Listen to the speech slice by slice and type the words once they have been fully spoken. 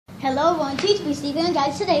Hello everyone, TGPSteve, and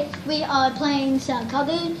guys, today we are playing some Call of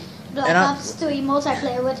Duty Black Ops 3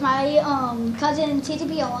 multiplayer with my cousin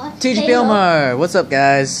TGPOmar. TGPOmar, what's up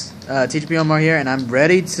guys? TGPOmar here, and I'm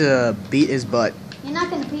ready to beat his butt. You're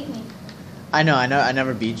not gonna beat me. I know, I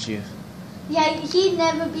never beat you. Yeah, he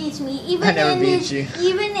never beats me, even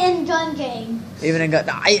in gun game. Even in gun,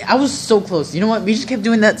 I was so close. You know what? We just kept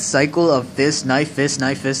doing that cycle of fist, knife, fist,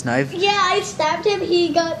 knife, fist, knife. Yeah, I stabbed him.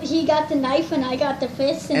 He got the knife, and I got the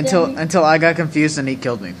fist. And until I got confused and he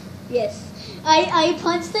killed me. Yes, I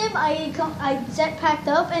punched him. I jetpacked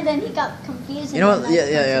up, and then he got confused. You know what?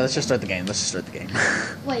 Yeah. Let's just start the game.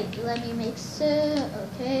 Wait, let me make sure.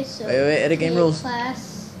 Okay, so wait. Edit game rules.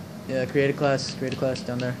 Class. Yeah, create a class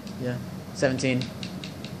down there. Yeah. 17.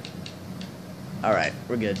 Alright,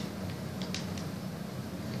 we're good.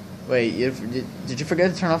 Wait, did you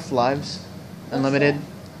forget to turn off lives? Unlimited?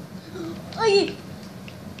 Oh,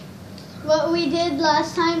 what we did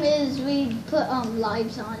last time is we put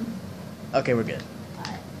lives on. Okay, we're good.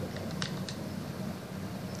 Alright,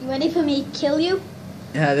 you ready for me to kill you?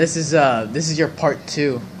 Yeah, this is your part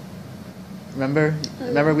 2. Remember? Oh,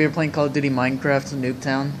 Remember we were playing Call of Duty Minecraft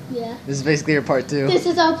Nuketown? Yeah. This is basically your part 2. This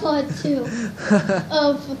is our part 2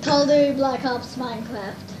 of Call of Duty Black Ops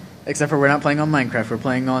Minecraft. Except for we're not playing on Minecraft, we're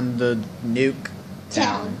playing on the Nuke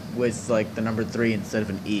Town. With like the number 3 instead of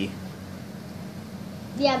an E.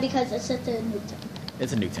 Yeah, because it's at the Nuketown.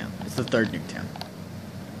 It's a Nuketown. It's the 3rd Nuketown.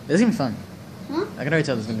 This is gonna be fun. Huh? I can already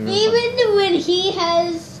tell this is gonna be really fun.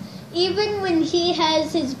 Even when he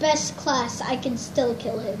has his best class, I can still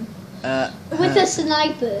kill him. With a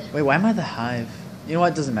sniper. Wait, why am I the hive? You know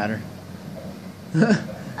what? It doesn't matter.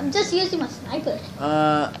 I'm just using my sniper.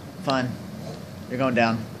 Fine. You're going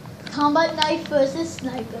down. Combat knife versus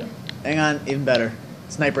sniper. Hang on, even better.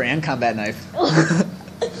 Sniper and combat knife.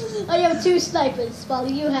 I have 2 snipers, while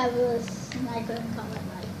you have a sniper and combat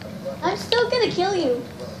knife. I'm still gonna kill you.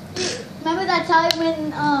 Remember that time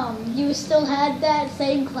when you still had that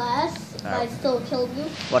same class? I still killed you.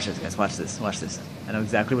 Watch this, guys. Watch this. I know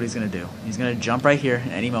exactly what he's gonna do. He's gonna jump right here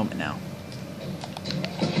any moment now.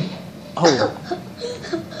 Oh.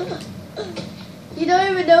 You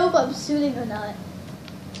don't even know if I'm shooting or not.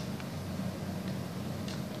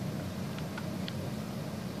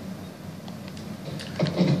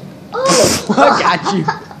 Oh!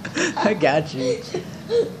 I got you.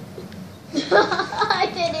 I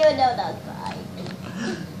didn't even know that was right.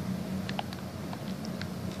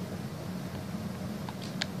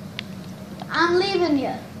 I'm leaving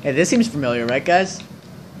you. Hey, this seems familiar, right, guys?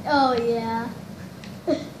 Oh, yeah.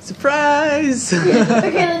 Surprise! Okay,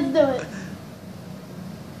 let's do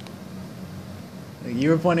it. You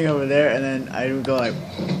were pointing over there, and then I would go like,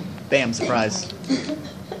 bam, surprise.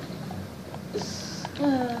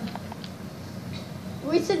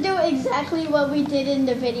 We should do exactly what we did in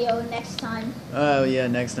the video next time. Oh, yeah,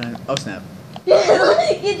 next time. Oh, snap.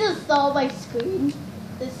 You just saw my screen.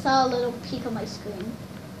 Just saw a little peek of my screen.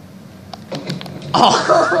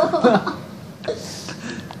 Oh!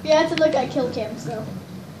 You have to look at kill cams, though.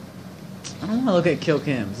 I don't want to look at kill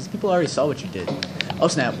cams. These people already saw what you did. Oh,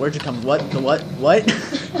 snap. Where'd you come? What? The what? What?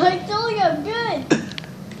 I told you I'm good.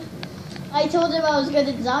 I told him I was good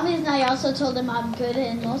at zombies, and I also told him I'm good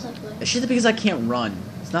in multiplayer. It's just because I can't run.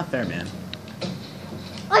 It's not fair, man.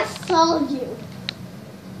 I saw you.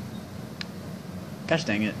 Gosh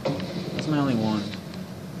dang it. That's my only one.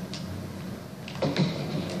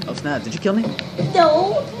 Oh, snap. Did you kill me?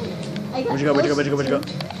 No. Where'd you go?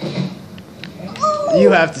 Oh. You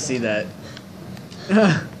have to see that.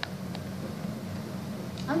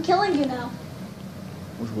 I'm killing you now.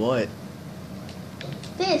 With what?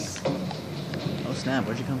 This. Oh, snap.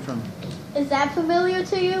 Where'd you come from? Is that familiar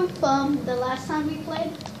to you from the last time we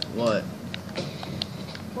played? What?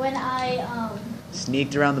 When I,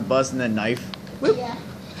 Sneaked around the bus and then knife? Whoop. Yeah.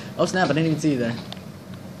 Oh, snap. I didn't even see you there.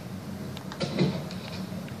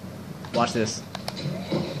 Watch this.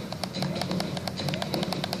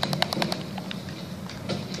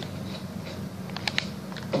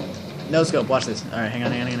 No scope. Watch this. All right, hang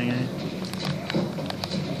on.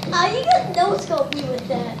 How you gonna no scope me with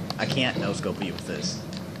that? I can't no scope you with this.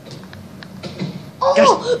 Oh, Gosh.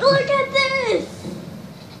 look at this!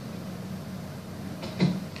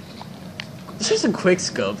 It's just a quick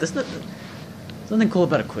scope. There's nothing cool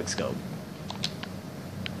about a quick scope.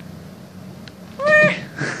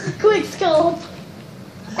 Quick scope.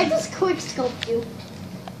 I just quick scoped you.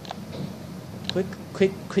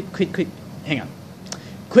 Quick. Hang on.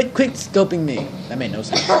 Quit scoping me. That made no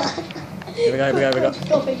sense. Here we go.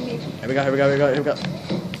 Scoping me. Here we go.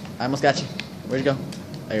 I almost got you. Where'd you go?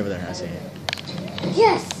 Oh, you're over there. I see you.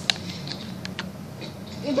 Yes.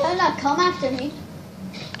 You better not come after me.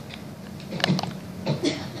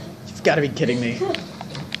 You've got to be kidding me.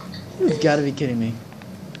 You've got to be kidding me.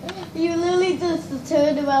 You literally just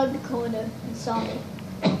turned around the corner and saw me.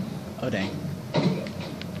 Oh, dang.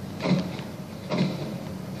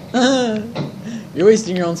 You're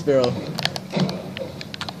wasting your own sparrow.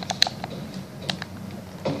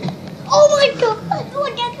 Oh my god!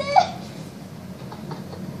 Look at this!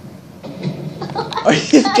 Are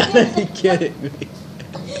you gotta be kidding me?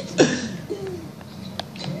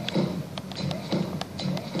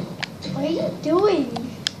 What are you doing?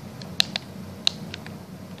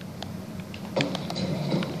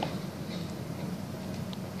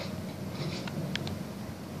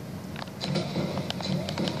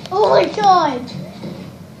 Oh my god!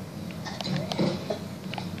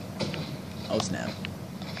 Oh, snap.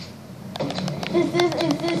 Is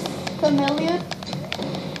this familiar?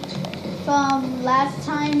 From last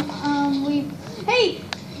time we... Hey!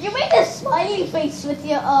 You made a smiley face with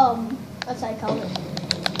your what's that called?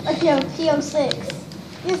 With your PO6.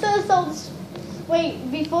 You said so.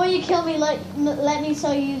 Wait, before you kill me, let me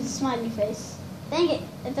show you the smiley face. Dang it,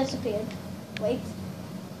 it disappeared. Wait.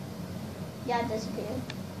 Yeah, it disappeared.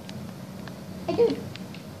 Hey dude.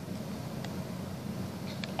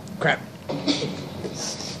 Crap.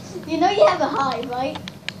 You know you have a hive, right?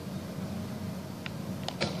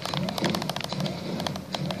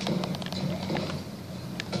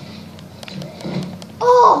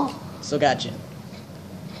 Oh! Still got you.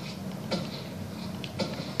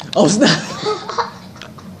 Oh, snap.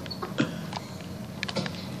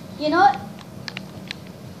 You know what?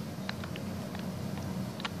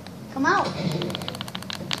 Come out.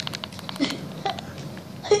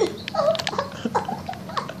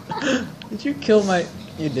 Did you kill my...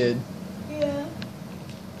 You did. Yeah.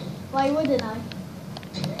 Why wouldn't I?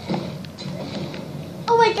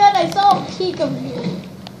 Oh my god, I saw a peek of you.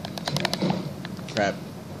 Crap.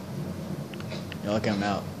 You're lucky I'm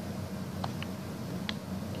out.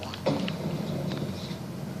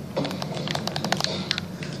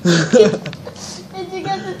 And you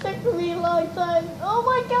guys, it took me a long time. Oh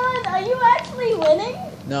my god, are you actually winning?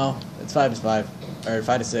 No, it's 5-5. Or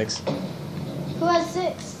 5-6. Who has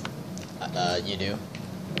 6? You do.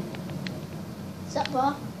 What's up,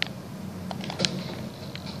 bro?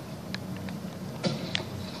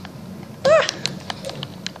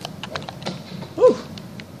 Woo!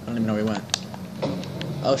 I don't even know where he went.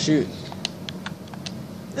 Oh, shoot.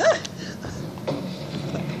 Ah!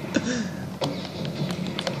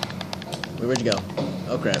 Wait, where'd you go?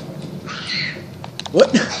 Oh, crap. What?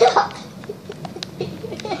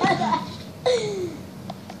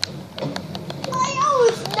 I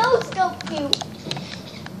almost no-scoped you.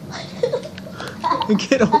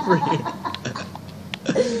 Get over here.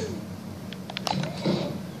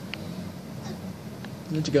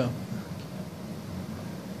 Where'd you go?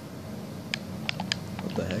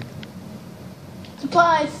 What the heck?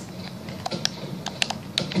 Surprise.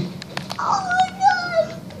 Oh my god.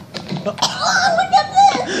 Oh, look at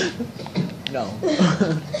this. No.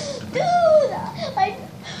 Dude, oh my god.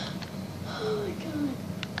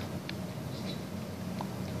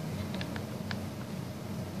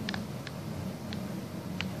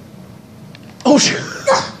 Oh, shoot.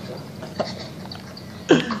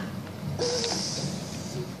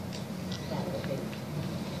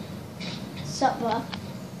 Sup, bro?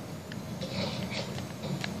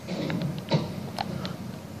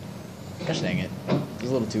 Gosh dang it. It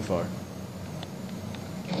was a little too far.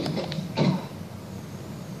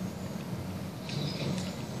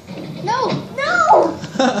 No, no!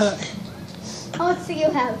 How much do you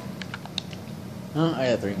have? Huh? I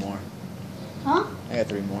got 3 more. Huh? I got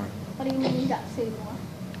 3 more. What do you mean you got 3 more?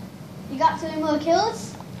 You got 3 more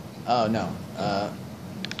kills? Oh, no.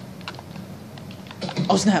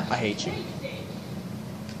 Oh, snap. I hate you.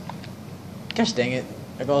 Gosh dang it.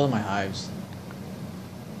 I got all of my hives.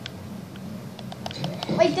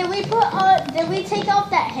 Wait, did we take off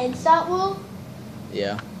that headshot rule?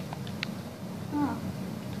 Yeah. Huh.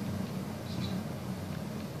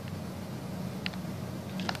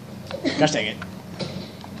 Gosh dang it.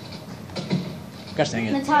 Gosh dang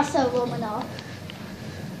it. Natasha Romanoff.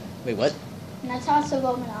 Wait, what? Natasha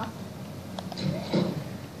Romanoff.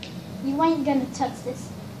 You ain't gonna touch this.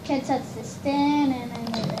 Can't touch this. Can't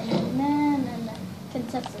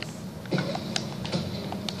touch this.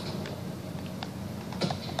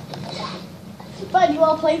 Bud, you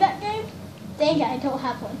wanna play that game? Dang it, I don't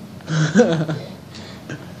have one.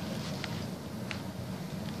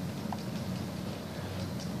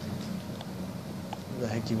 Who the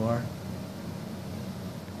heck you are?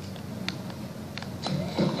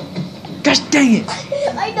 Gosh dang it!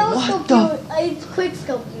 I know What scoped the- you. I quick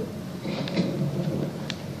scoped you.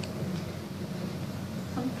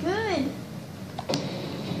 I'm good.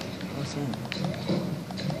 understand.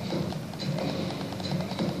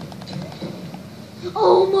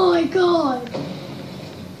 Oh my god!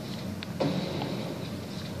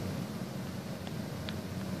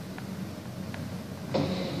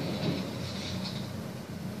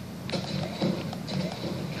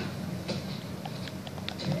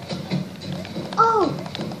 Oh!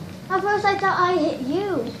 At first I thought I hit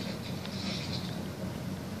you.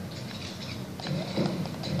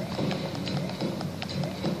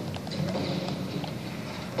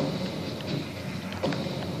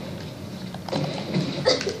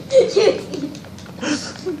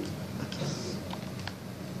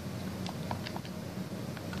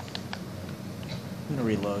 I'm gonna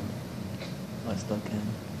reload. I still can.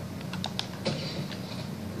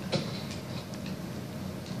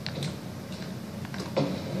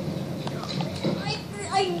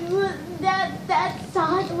 That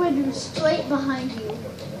shot went straight behind you.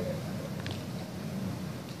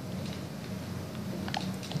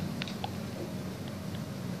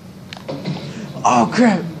 Oh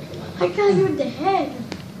crap! I got you in the head.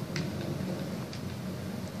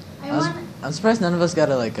 I'm surprised none of us got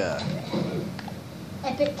a like a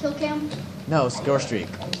Epic kill cam. no score streak.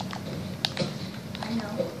 I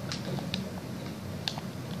know.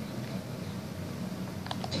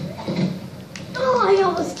 Oh, I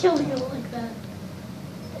almost killed you like that.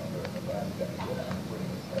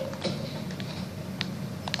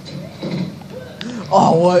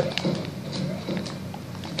 Oh what?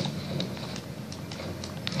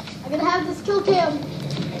 I'm gonna have this kill cam.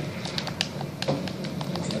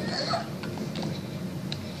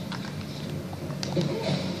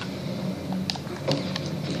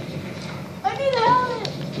 I need to have it.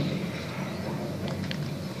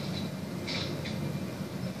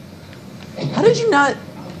 How did you not?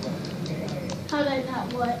 How did I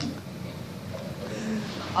not what?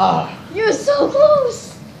 Ah. You were so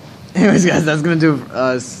close. Anyways, guys, that's gonna do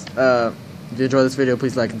us. If you enjoyed this video,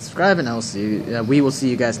 please like and subscribe, and I will see you. We will see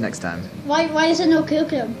you guys next time. Why is there no kill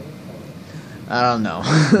cam? I don't know.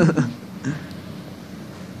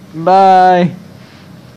 Bye.